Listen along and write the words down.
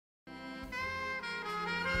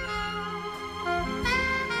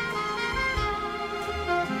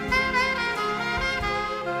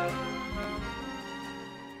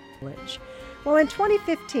Well, in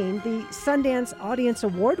 2015, the Sundance Audience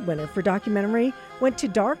Award winner for documentary went to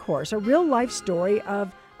Dark Horse, a real-life story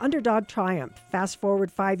of underdog triumph. Fast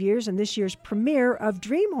forward 5 years and this year's premiere of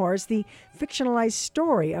Dream Horse, the fictionalized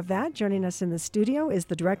story of that. Joining us in the studio is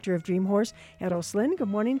the director of Dream Horse, Eros Lynn. Good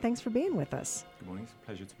morning. Thanks for being with us. Good morning. It's a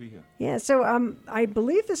pleasure to be here. Yeah, so I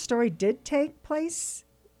believe the story did take place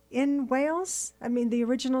in Wales. I mean, the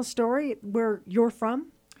original story, where you're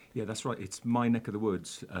from. Yeah, that's right. It's my neck of the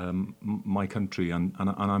woods, my country, and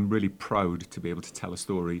I'm really proud to be able to tell a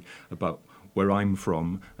story about where I'm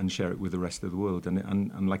from and share it with the rest of the world.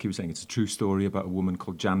 And like you were saying, it's a true story about a woman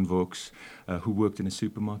called Jan Vokes who worked in a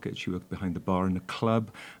supermarket. She worked behind the bar in a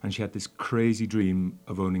club, and she had this crazy dream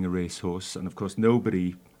of owning a racehorse. And of course,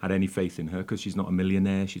 nobody had any faith in her because she's not a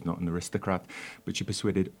millionaire, she's not an aristocrat, but she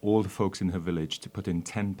persuaded all the folks in her village to put in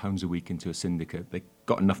 £10 a week into a syndicate. They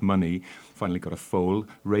got enough money, finally got a foal,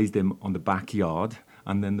 raised him on the backyard,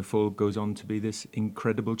 and then the foal goes on to be this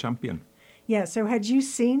incredible champion. Yeah, so had you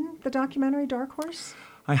seen the documentary Dark Horse?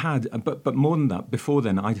 I had, but more than that, before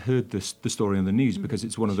then I'd heard the story on the news because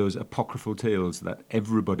it's one of those apocryphal tales that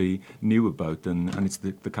everybody knew about, and it's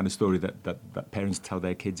the kind of story that parents tell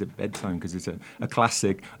their kids at bedtime because it's a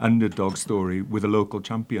classic underdog story with a local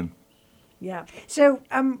champion. Yeah, so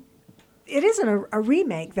it isn't a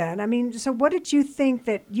remake then. I mean, so what did you think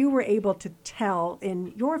that you were able to tell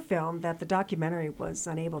in your film that the documentary was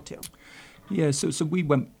unable to? Yeah, so we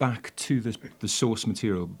went back to the source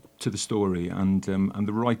material, to the story, and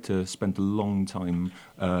the writer spent a long time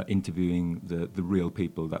interviewing the real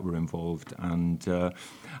people that were involved, and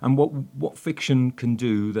what fiction can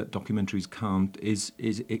do that documentaries can't is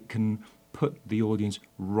it can put the audience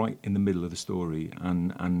right in the middle of the story,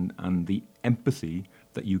 and the empathy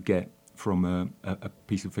that you get from a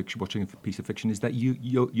piece of fiction, watching a piece of fiction, is that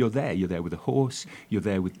you're there. You're there with a horse. You're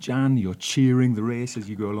there with Jan. You're cheering the race as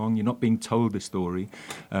you go along. You're not being told the story.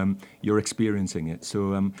 You're experiencing it.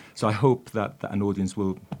 So I hope that an audience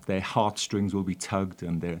their heartstrings will be tugged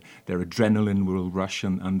and their adrenaline will rush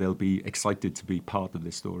and they'll be excited to be part of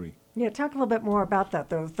this story. Yeah, talk a little bit more about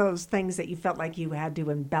that, those things that you felt like you had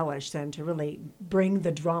to embellish then to really bring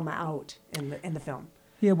the drama out in the film.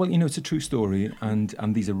 Yeah, well, it's a true story, and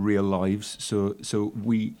these are real lives, so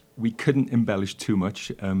we couldn't embellish too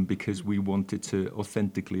much because we wanted to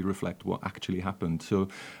authentically reflect what actually happened. So,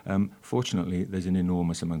 fortunately, there's an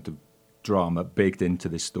enormous amount of drama baked into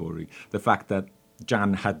this story. The fact that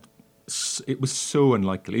Jan it was so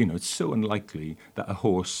unlikely, it's so unlikely that a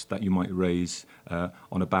horse that you might raise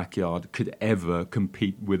on a backyard could ever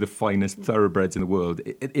compete with the finest thoroughbreds in the world.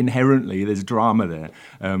 Inherently, there's drama there.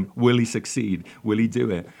 Will he succeed? Will he do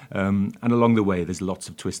it? And along the way, there's lots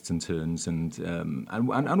of twists and turns, and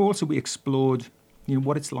also we explored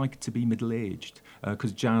what it's like to be middle-aged,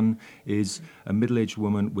 because Jan is a middle-aged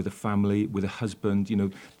woman with a family, with a husband.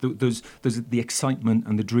 There's the excitement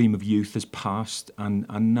and the dream of youth has passed, and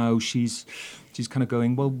now she's kind of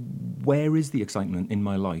going, well, where is the excitement in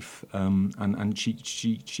my life? And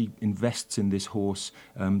she invests in this horse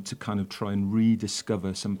to kind of try and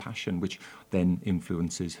rediscover some passion, which then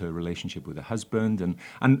influences her relationship with her husband,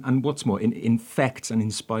 and what's more, infects and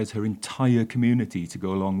inspires her entire community to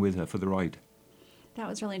go along with her for the ride. That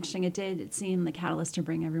was really interesting. It seemed the catalyst to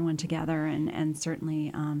bring everyone together, and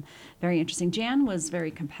certainly very interesting. Jan was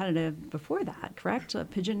very competitive before that, correct? A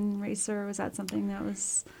pigeon racer, was that something that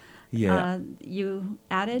was you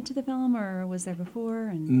added to the film, or was there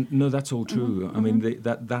before? No, that's all true. Mm-hmm. I mean,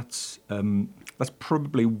 that's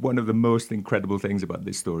probably one of the most incredible things about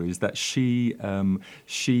this story is that she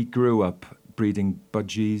grew up breeding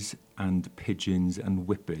budgies and pigeons and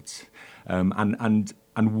whippets,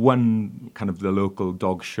 and won kind of the local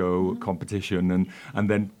dog show competition, and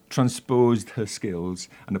then transposed her skills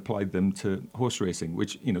and applied them to horse racing,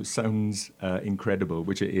 which sounds incredible,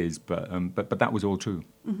 which it is, but that was all true.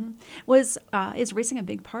 Mm-hmm. Is racing a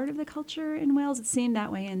big part of the culture in Wales? It seemed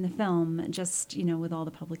that way in the film, just with all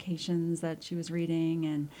the publications that she was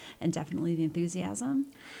reading, and definitely the enthusiasm.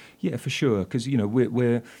 Yeah, for sure, because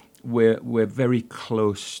we're very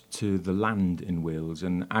close to the land in Wales,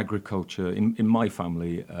 and agriculture. In my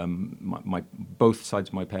family, my both sides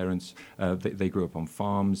of my parents, they grew up on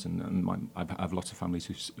farms, and I have lots of families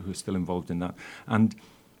who are still involved in that. And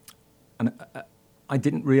I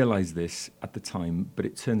didn't realise this at the time, but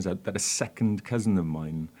it turns out that a second cousin of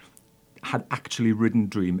mine had actually ridden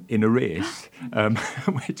Dream in a race,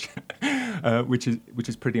 which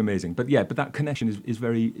is pretty amazing. But that connection is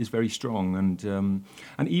very strong, and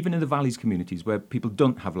even in the valleys communities where people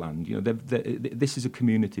don't have land, this is a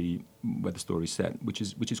community where the story's set, which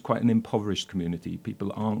is quite an impoverished community.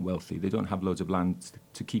 People aren't wealthy; they don't have loads of land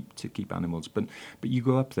to keep animals. But you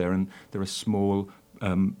go up there, and there are small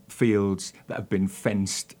fields that have been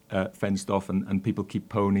fenced off, and people keep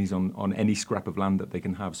ponies on any scrap of land that they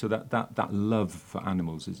can have. So that love for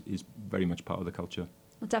animals is very much part of the culture.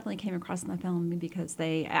 Well, definitely came across in the film because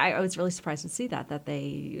I was really surprised to see that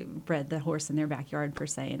they bred the horse in their backyard per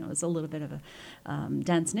se, and it was a little bit of a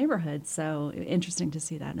dense neighborhood. So interesting to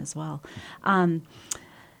see that as well.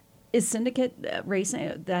 Is syndicate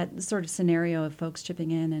racing, that sort of scenario of folks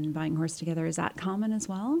chipping in and buying horse together, is that common as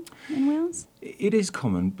well in Wales? It is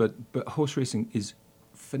common, but horse racing is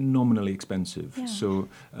phenomenally expensive. Yeah. So,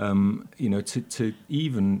 to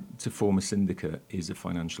form a syndicate is a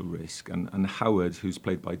financial risk. And Howard, who's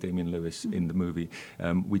played by Damian Lewis in the movie,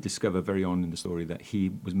 we discover very on in the story that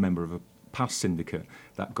he was a member of a past syndicate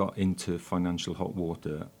that got into financial hot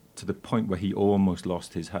water to the point where he almost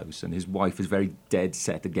lost his house, and his wife is very dead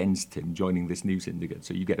set against him joining this new syndicate.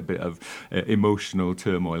 So you get a bit of emotional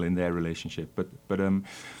turmoil in their relationship. But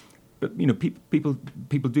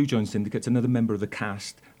people do join syndicates. Another member of the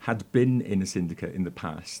cast had been in a syndicate in the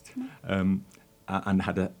past. And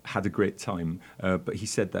had a great time, but he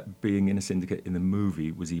said that being in a syndicate in the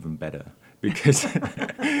movie was even better because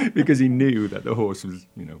because he knew that the horse was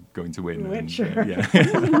going to win. And, sure.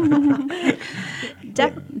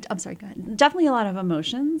 I'm sorry. Go ahead. Definitely a lot of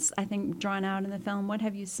emotions, I think, drawn out in the film. What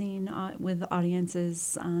have you seen with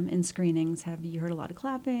audiences in screenings? Have you heard a lot of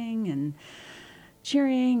clapping and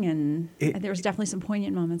cheering, and there was definitely some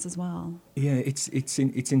poignant moments as well. Yeah, it's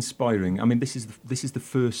inspiring. I mean, this is the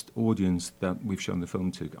first audience that we've shown the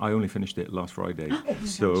film to. I only finished it last Friday,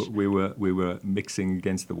 so we were mixing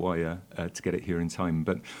against the wire to get it here in time.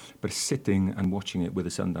 But sitting and watching it with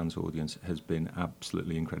a Sundance audience has been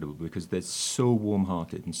absolutely incredible because they're so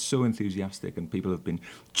warm-hearted and so enthusiastic, and people have been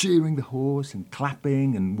cheering the horse and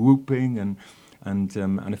clapping and whooping and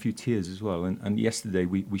a few tears as well. And yesterday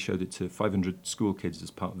we showed it to 500 school kids as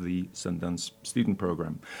part of the Sundance student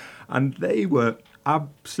program. And they were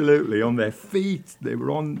absolutely on their feet. They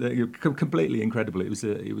were completely incredible. It was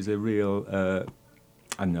a real, I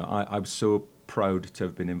don't know, I was so proud to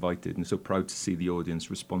have been invited and so proud to see the audience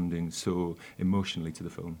responding so emotionally to the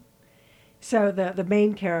film. So the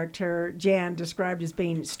main character, Jan, described as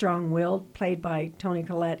being strong-willed, played by Toni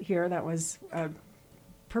Collette here. That was a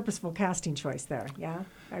purposeful casting choice there, yeah?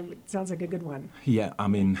 Sounds like a good one. Yeah, I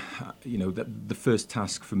mean, the first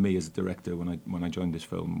task for me as a director when I joined this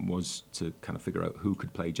film was to kind of figure out who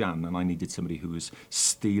could play Jan, and I needed somebody who was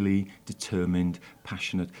steely, determined,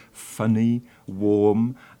 passionate, funny,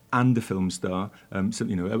 warm, and a film star.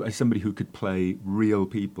 Somebody who could play real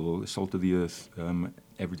people, salt of the earth,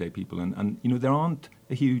 everyday people, and there aren't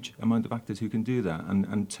a huge amount of actors who can do that,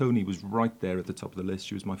 and Toni was right there at the top of the list.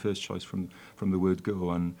 She was my first choice from the word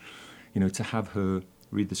go, and to have her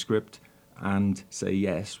read the script and say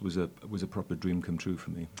yes was a proper dream come true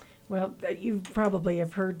for me. Well, you probably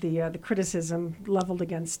have heard the criticism leveled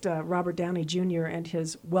against Robert Downey Jr. and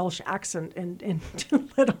his Welsh accent in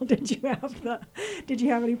Doolittle. Did you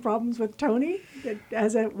have any problems with Toni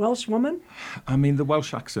as a Welsh woman? I mean, the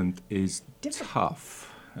Welsh accent is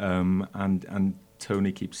tough, and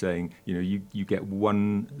Toni keeps saying, you get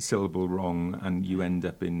one syllable wrong and you end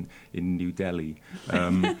up in New Delhi.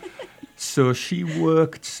 So she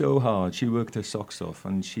worked so hard. She worked her socks off,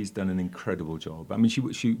 and she's done an incredible job. I mean,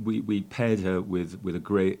 we paired her with a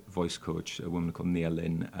great voice coach, a woman called Nia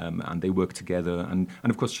Lynn, and they worked together. And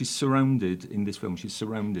of course, she's surrounded in this film. She's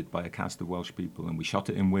surrounded by a cast of Welsh people, and we shot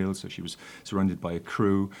it in Wales, so she was surrounded by a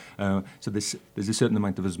crew. So there's a certain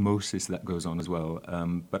amount of osmosis that goes on as well.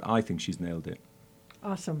 But I think she's nailed it.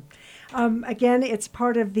 Awesome. Again, it's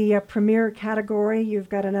part of the premiere category. You've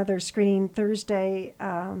got another screening Thursday.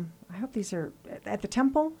 I hope these are at the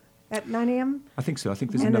Temple at 9 a.m. I think so. I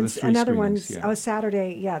think there's and another three another screenings. One's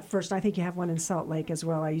Saturday. Yeah, first. I think you have one in Salt Lake as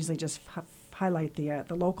well. I usually just highlight the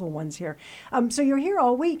local ones here. So you're here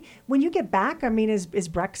all week. When you get back, I mean, is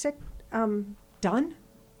Brexit done?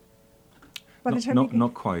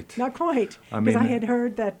 Not quite. Not quite. Because I had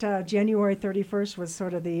heard that January 31st was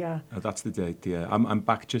sort of the... that's the date, yeah. I'm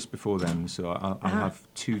back just before then, so I'll have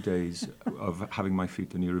 2 days of having my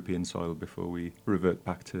feet on European soil before we revert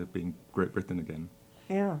back to being Great Britain again.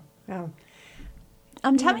 Yeah.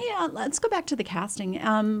 Tell me, let's go back to the casting.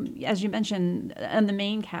 As you mentioned, and the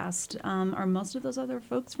main cast, are most of those other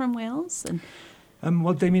folks from Wales? And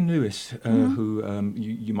Well, Damien Lewis, who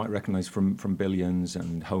you might recognise from Billions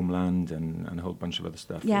and Homeland and a whole bunch of other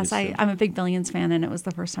stuff. Yes, I'm a big Billions fan, and it was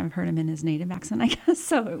the first time I've heard him in his native accent, I guess,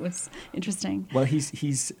 so it was interesting. Well,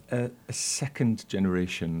 he's a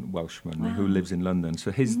second-generation Welshman who lives in London,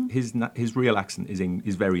 so his real accent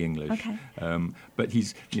is very English. Okay. But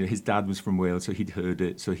his dad was from Wales, so he'd heard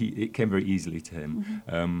it, so it came very easily to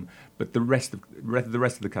him. But the rest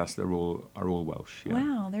of the cast are all Welsh. Yeah.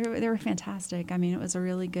 Wow, they were fantastic. I mean, it was a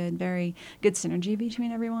really good, very good synergy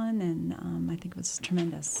between everyone, and I think it was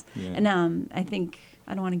tremendous. Yeah. And I think,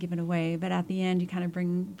 I don't want to give it away, but at the end you kind of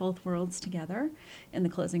bring both worlds together in the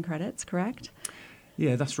closing credits, correct?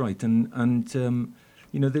 Yeah, that's right. And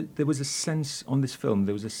there was a sense on this film,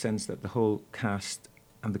 there was a sense that the whole cast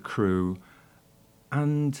and the crew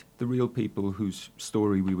and the real people whose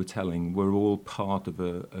story we were telling were all part of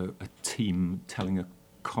a team telling a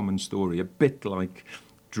common story, a bit like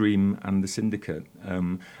Dream and the Syndicate.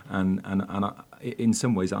 And in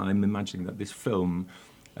some ways, I'm imagining that this film,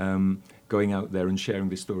 going out there and sharing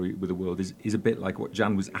this story with the world, is a bit like what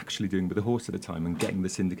Jan was actually doing with The Horse at the time and getting the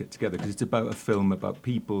Syndicate together, because it's about a film about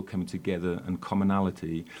people coming together and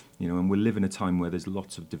commonality, and we live in a time where there's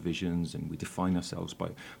lots of divisions and we define ourselves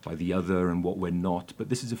by the other and what we're not. But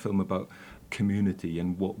this is a film about community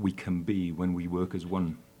and what we can be when we work as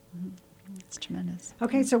one. Mm-hmm. It's tremendous.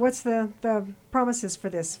 Okay, so what's the promises for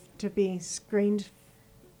this to be screened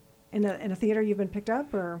in a theater you've been picked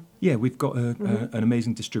up, or? Yeah, we've got an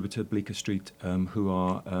amazing distributor, Bleecker Street, who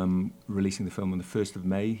are releasing the film on the 1st of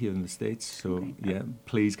May here in the States. So, Great. Yeah,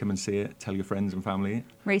 please come and see it. Tell your friends and family.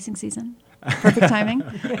 Racing season. Perfect timing.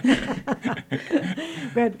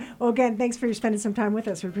 Good. Well, again, thanks for spending some time with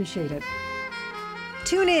us. We appreciate it.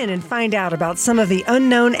 Tune in and find out about some of the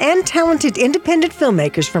unknown and talented independent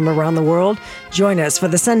filmmakers from around the world. Join us for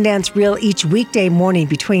the Sundance Reel each weekday morning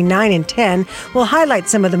between 9 and 10. We'll highlight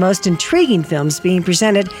some of the most intriguing films being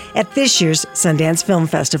presented at this year's Sundance Film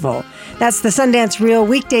Festival. That's the Sundance Reel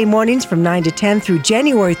weekday mornings from 9 to 10 through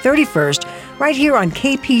January 31st, right here on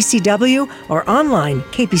KPCW or online,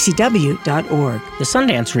 kpcw.org. The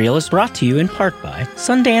Sundance Reel is brought to you in part by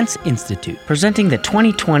Sundance Institute, presenting the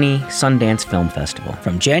 2020 Sundance Film Festival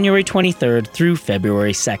from January 23rd through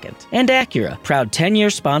February 2nd. And Acura, proud 10-year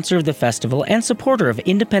sponsor of the festival and supporter of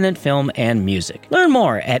independent film and music. Learn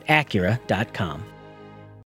more at acura.com.